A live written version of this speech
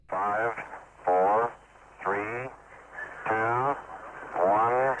5, 4, 3, 2,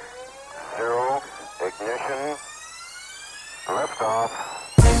 1, 0, ignition, liftoff.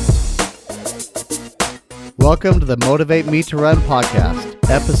 Welcome to the Motivate Me to Run podcast,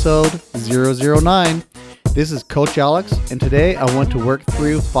 episode 009. This is Coach Alex, and today I want to work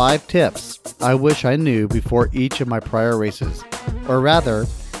through 5 tips I wish I knew before each of my prior races, or rather,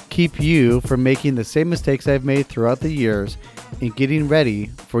 keep you from making the same mistakes I've made throughout the years in getting ready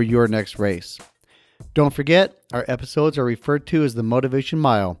for your next race. Don't forget, our episodes are referred to as the Motivation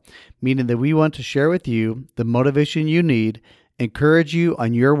Mile, meaning that we want to share with you the motivation you need, encourage you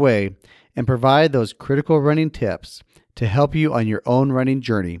on your way, and provide those critical running tips to help you on your own running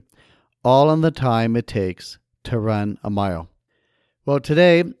journey, all in the time it takes to run a mile. Well,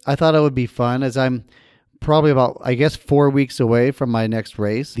 today I thought it would be fun as I'm probably about, 4 weeks away from my next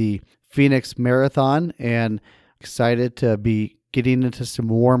race, the Phoenix Marathon, and excited to be getting into some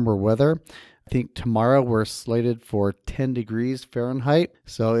warmer weather. I think tomorrow we're slated for 10 degrees Fahrenheit,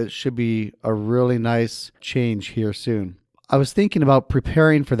 so it should be a really nice change here soon. I was thinking about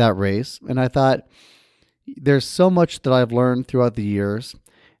preparing for that race, and I thought there's so much that I've learned throughout the years.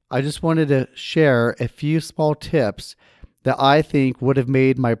 I just wanted to share a few small tips that I think would have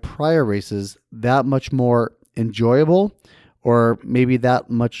made my prior races that much more enjoyable or maybe that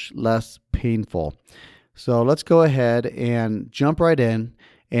much less painful. So let's go ahead and jump right in.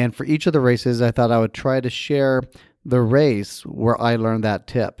 And for each of the races, I thought I would try to share the race where I learned that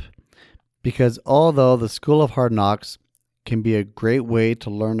tip. Because although the School of Hard Knocks can be a great way to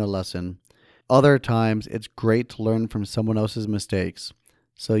learn a lesson, other times it's great to learn from someone else's mistakes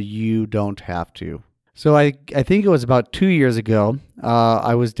so you don't have to. So I think it was about 2 years ago,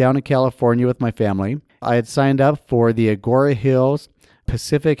 I was down in California with my family. I had signed up for the Agoura Hills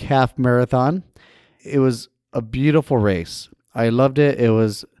Pacific Half Marathon. It was a beautiful race. I loved it. It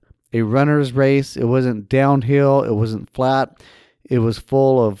was a runner's race. It wasn't downhill. It wasn't flat. It was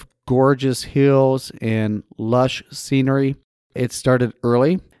full of gorgeous hills and lush scenery. It started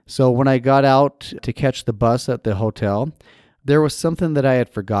early. So when I got out to catch the bus at the hotel, there was something that I had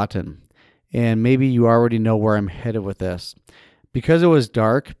forgotten. And maybe you already know where I'm headed with this. Because it was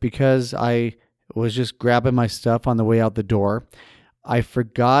dark, because I was just grabbing my stuff on the way out the door, I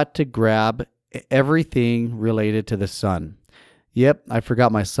forgot to grab everything related to the sun. Yep, I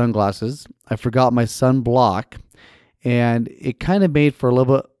forgot my sunglasses. I forgot my sunblock. And it kind of made for a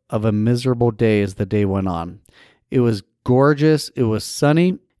little bit of a miserable day as the day went on. It was gorgeous. It was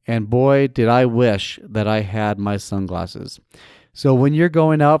sunny. And boy, did I wish that I had my sunglasses. So when you're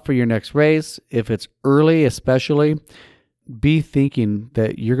going out for your next race, if it's early especially, be thinking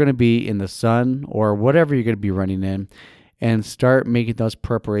that you're going to be in the sun or whatever you're going to be running in, and start making those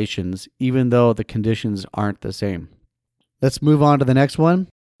preparations even though the conditions aren't the same. Let's move on to the next one.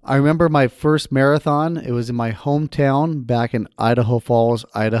 I remember my first marathon. It was in my hometown back in Idaho Falls,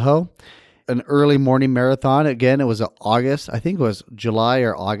 Idaho. An early morning marathon. Again, it was August. I think it was July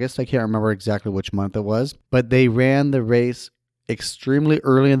or August. I can't remember exactly which month it was. But they ran the race extremely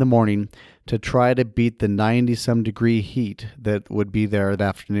early in the morning to try to beat the 90-some degree heat that would be there that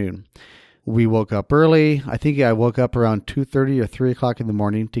afternoon. We woke up early. I think I woke up around 2:30 or 3 o'clock in the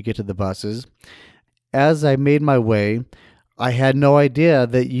morning to get to the buses. As I made my way, I had no idea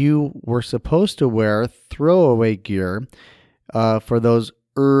that you were supposed to wear throwaway gear for those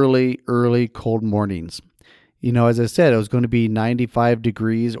early cold mornings. You know, as I said, it was going to be 95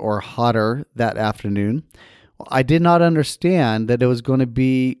 degrees or hotter that afternoon. I did not understand that it was going to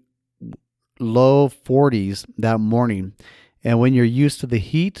be low 40s that morning. And when you're used to the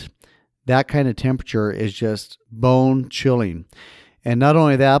heat, that kind of temperature is just bone chilling. And not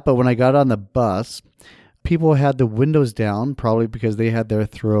only that, but when I got on the bus, people had the windows down, probably because they had their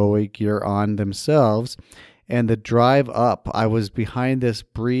throwaway gear on themselves. And the drive up, I was behind this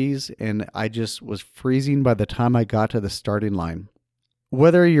breeze and I just was freezing by the time I got to the starting line.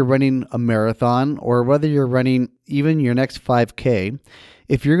 Whether you're running a marathon or whether you're running even your next 5K,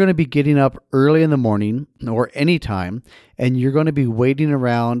 if you're going to be getting up early in the morning or any time and you're going to be waiting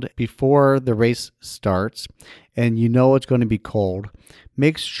around before the race starts and you know it's going to be cold,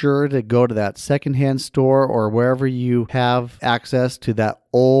 make sure to go to that secondhand store or wherever you have access to that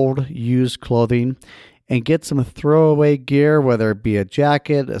old used clothing and get some throwaway gear, whether it be a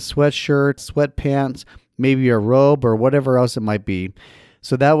jacket, a sweatshirt, sweatpants, maybe a robe or whatever else it might be.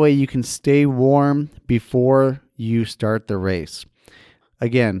 So that way you can stay warm before you start the race.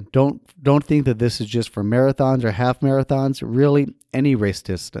 Again, don't think that this is just for marathons or half marathons, really any race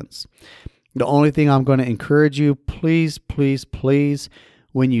distance. The only thing I'm going to encourage you, please,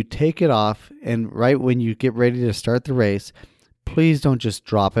 when you take it off and right when you get ready to start the race, please don't just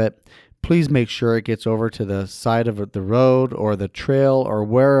drop it. Please make sure it gets over to the side of the road or the trail or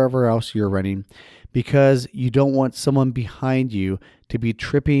wherever else you're running, because you don't want someone behind you to be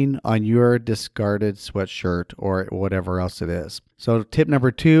tripping on your discarded sweatshirt or whatever else it is. So tip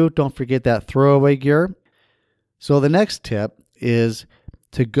number 2, don't forget that throwaway gear. So the next tip is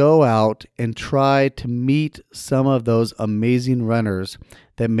to go out and try to meet some of those amazing runners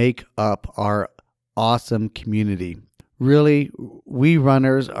that make up our awesome community. Really, we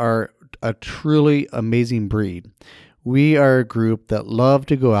runners are a truly amazing breed. We are a group that love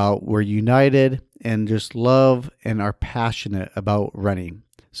to go out. We're united and just love and are passionate about running.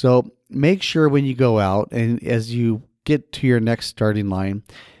 So make sure when you go out and as you get to your next starting line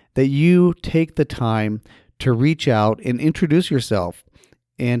that you take the time to reach out and introduce yourself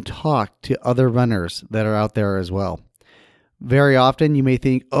and talk to other runners that are out there as well. Very often you may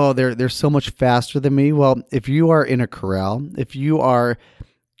think, oh, they're so much faster than me. Well, if you are in a corral, if you are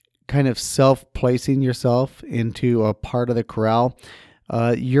kind of self-placing yourself into a part of the corral,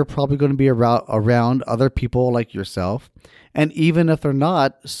 you're probably going to be around other people like yourself. And even if they're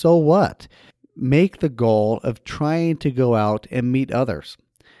not, so what? Make the goal of trying to go out and meet others.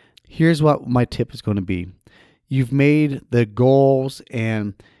 Here's what my tip is going to be. You've made the goals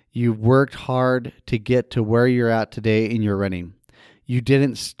and you've worked hard to get to where you're at today in your running. You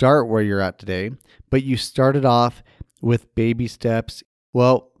didn't start where you're at today, but you started off with baby steps.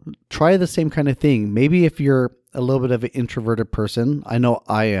 Well, try the same kind of thing. Maybe if you're a little bit of an introverted person, I know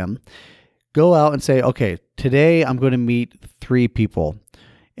I am, go out and say, okay, today I'm going to meet 3 people.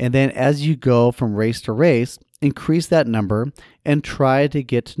 And then as you go from race to race, increase that number and try to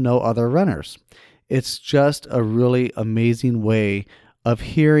get to know other runners. It's just a really amazing way of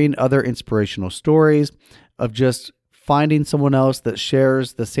hearing other inspirational stories, of just finding someone else that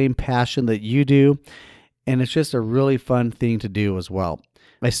shares the same passion that you do. And it's just a really fun thing to do as well.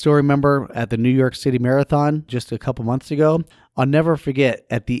 I still remember at the New York City Marathon just a couple months ago, I'll never forget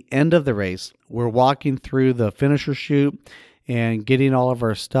at the end of the race, we're walking through the finisher chute and getting all of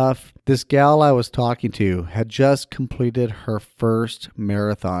our stuff. This gal I was talking to had just completed her first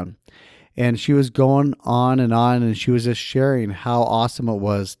marathon. And she was going on, and she was just sharing how awesome it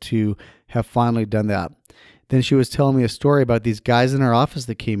was to have finally done that. Then she was telling me a story about these guys in her office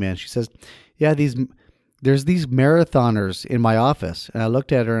that came in. She says, yeah, there's these marathoners in my office. And I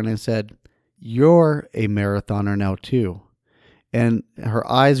looked at her and I said, you're a marathoner now too. And her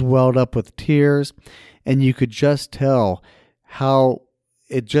eyes welled up with tears, and you could just tell how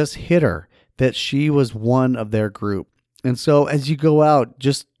it just hit her that she was one of their group. And so as you go out,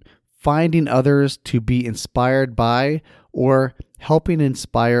 just finding others to be inspired by, or helping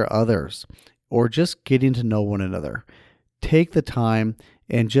inspire others, or just getting to know one another. Take the time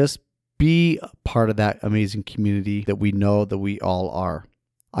and just be part of that amazing community that we know that we all are.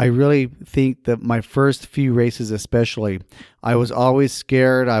 I really think that my first few races especially, I was always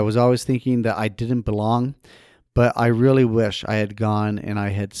scared. I was always thinking that I didn't belong, but I really wish I had gone and I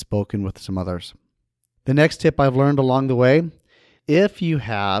had spoken with some others. The next tip I've learned along the way, if you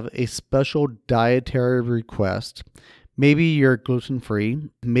have a special dietary request, maybe you're gluten-free,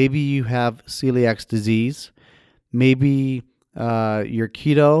 maybe you have celiac disease, maybe you're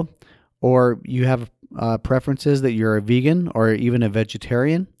keto, or you have preferences that you're a vegan or even a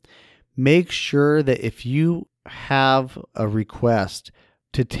vegetarian, make sure that if you have a request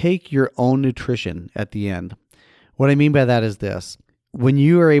to take your own nutrition at the end. What I mean by that is this. When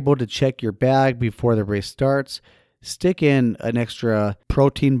you are able to check your bag before the race starts, stick in an extra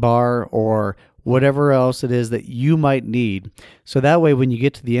protein bar or whatever else it is that you might need. So that way, when you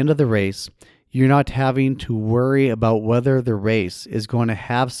get to the end of the race, you're not having to worry about whether the race is going to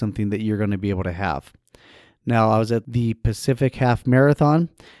have something that you're going to be able to have. Now, I was at the Pacific Half Marathon.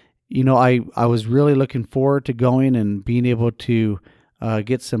 I was really looking forward to going and being able to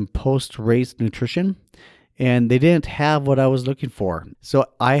get some post-race nutrition. And they didn't have what I was looking for. So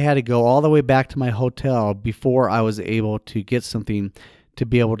I had to go all the way back to my hotel before I was able to get something to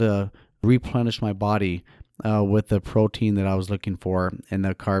be able to replenish my body with the protein that I was looking for and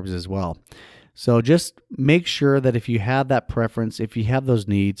the carbs as well. So just make sure that if you have that preference, if you have those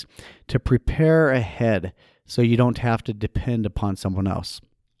needs, to prepare ahead so you don't have to depend upon someone else.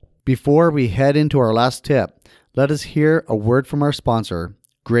 Before we head into our last tip, let us hear a word from our sponsor,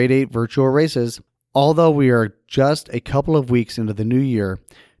 Grade 8 Virtual Races. Although we are just a couple of weeks into the new year,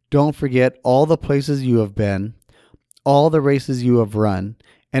 don't forget all the places you have been, all the races you have run,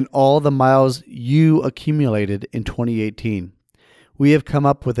 and all the miles you accumulated in 2018. We have come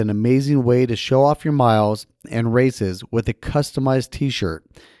up with an amazing way to show off your miles and races with a customized t-shirt.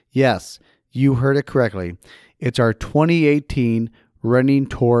 Yes, you heard it correctly. It's our 2018 Running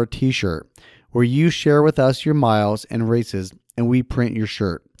Tour t-shirt, where you share with us your miles and races and we print your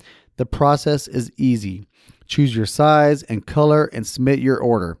shirt. The process is easy. Choose your size and color and submit your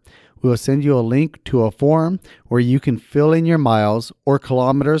order. We will send you a link to a form where you can fill in your miles or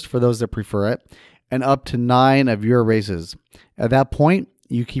kilometers for those that prefer it, and up to 9 of your races. At that point,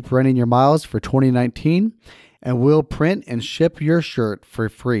 you keep running your miles for 2019, and we'll print and ship your shirt for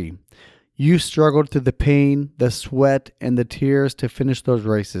free. You struggled through the pain, the sweat, and the tears to finish those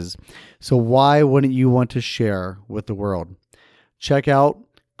races. So why wouldn't you want to share with the world? Check out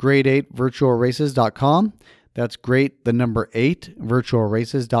grade8virtualraces.com. That's great, the number 8,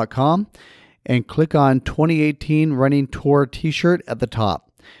 virtualraces.com. And click on 2018 Running Tour t-shirt at the top.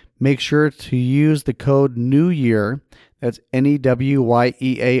 Make sure to use the code New Year, that's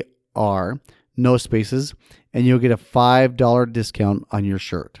NEWYEAR, no spaces, and you'll get a $5 discount on your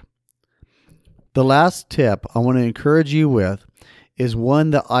shirt. The last tip I want to encourage you with is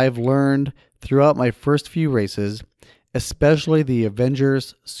one that I've learned throughout my first few races, especially the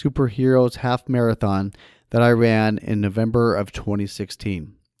Avengers Superheroes Half Marathon that I ran in November of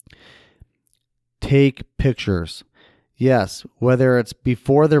 2016. Take pictures. Yes, whether it's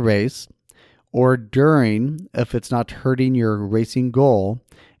before the race or during, if it's not hurting your racing goal,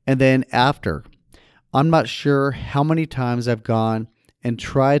 and then after. I'm not sure how many times I've gone and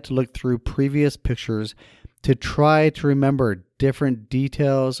tried to look through previous pictures to try to remember different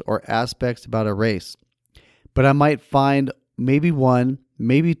details or aspects about a race. But I might find maybe 1,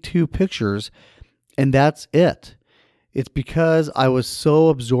 maybe 2 pictures, and that's it. It's because I was so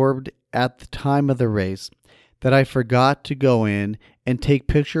absorbed at the time of the race that I forgot to go in and take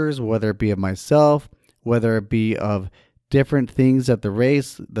pictures, whether it be of myself, whether it be of different things at the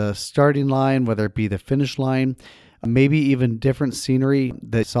race, the starting line, whether it be the finish line, maybe even different scenery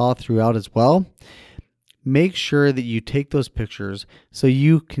that I saw throughout as well. Make sure that you take those pictures so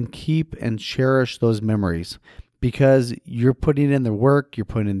you can keep and cherish those memories, because you're putting in the work, you're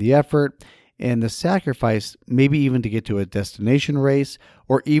putting in the effort, and the sacrifice, maybe even to get to a destination race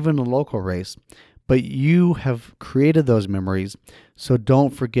or even a local race. But you have created those memories, so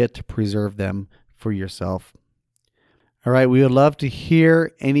don't forget to preserve them for yourself. All right, we would love to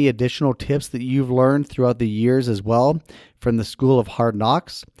hear any additional tips that you've learned throughout the years as well from the School of Hard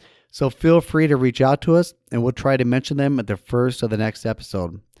Knocks. So feel free to reach out to us, and we'll try to mention them at the first of the next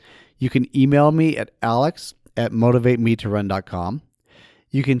episode. You can email me at alex@motivatemetorun.com.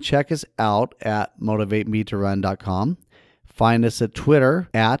 You can check us out at motivatemetorun.com. Find us at Twitter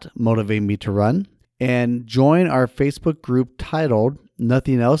at motivatemetorun, and join our Facebook group titled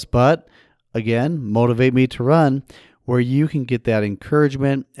Nothing Else But, again, Motivate Me to Run, where you can get that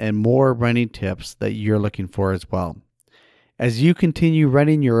encouragement and more running tips that you're looking for as well. As you continue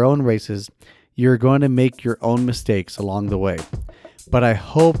running your own races, you're going to make your own mistakes along the way. But I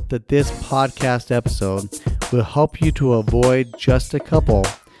hope that this podcast episode will help you to avoid just a couple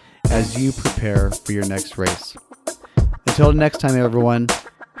as you prepare for your next race. Until next time, everyone,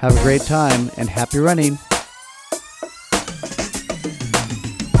 have a great time and happy running.